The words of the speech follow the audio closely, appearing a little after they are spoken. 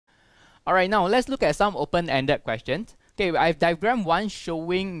Alright, now let's look at some open-ended questions. Okay, I've diagram 1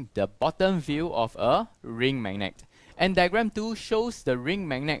 showing the bottom view of a ring magnet. And diagram 2 shows the ring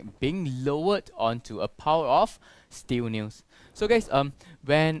magnet being lowered onto a pile of steel nails. So guys,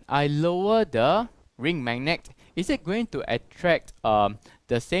 when I lower the ring magnet, is it going to attract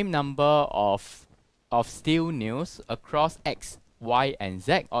the same number of steel nails across X, Y, and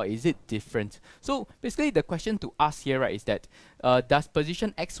Z, or is it different? So basically the question to ask here, right, is that does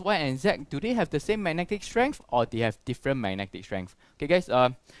position X, Y, and Z, do they have the same magnetic strength or they have different magnetic strength? Okay guys,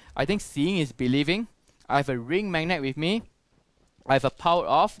 I think seeing is believing. I have a ring magnet with me. I have a pile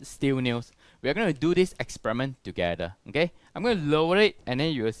of steel nails. We're going to do this experiment together. Okay, I'm going to lower it and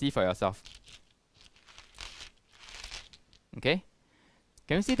then you will see for yourself. Okay,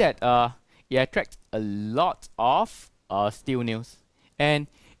 can you see that it attracts a lot of steel nails? And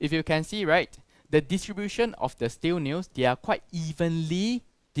if you can see, right, the distribution of the steel nails, they are quite evenly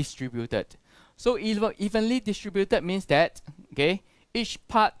distributed. So evenly distributed means that, okay, each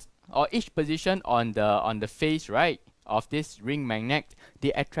part or each position on the face, right, of this ring magnet,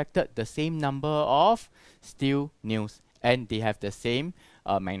 they attracted the same number of steel nails and they have the same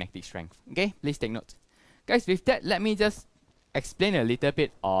magnetic strength. Okay, please take note. Guys, with that, let me just explain a little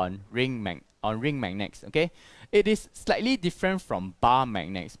bit on ring magnets. Okay, it is slightly different from bar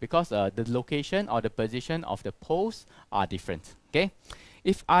magnets because the location or the position of the poles are different. Okay,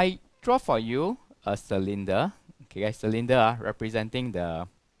 if I draw for you a cylinder, okay guys, cylinder representing the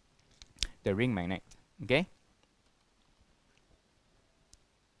ring magnet. Okay,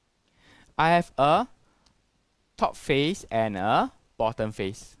 I have a top face and a bottom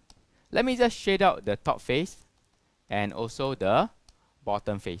face. Let me just shade out the top face and also the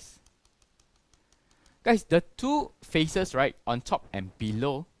bottom face. Guys, the two faces, right, on top and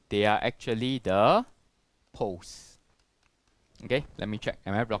below, they are actually the poles. Okay, let me check.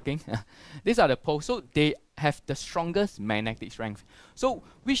 Am I blocking? These are the poles. So they have the strongest magnetic strength. So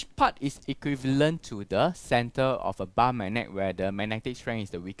which part is equivalent to the center of a bar magnet where the magnetic strength is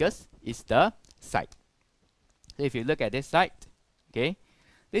the weakest? Is the side. So if you look at this side, okay,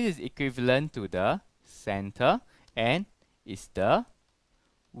 this is equivalent to the center and is the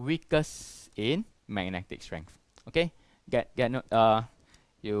weakest in magnetic strength. Okay,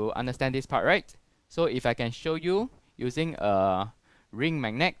 you understand this part, right? So if I can show you using a ring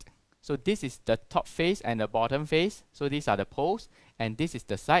magnet, so this is the top face and the bottom face, so these are the poles, and this is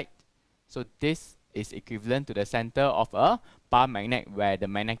the side, so this is equivalent to the center of a bar magnet where the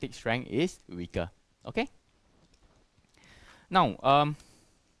magnetic strength is weaker. Okay, now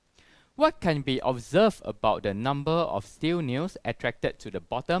what can be observed about the number of steel nails attracted to the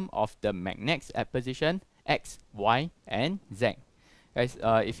bottom of the magnets at position X, Y, and Z? Guys,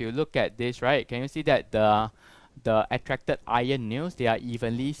 if you look at this, right, can you see that the attracted iron nails, they are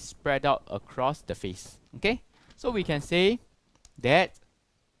evenly spread out across the face? Okay, so we can say that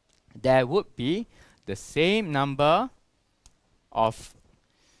there would be the same number of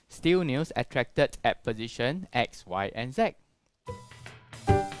steel nails attracted at position X, Y, and Z.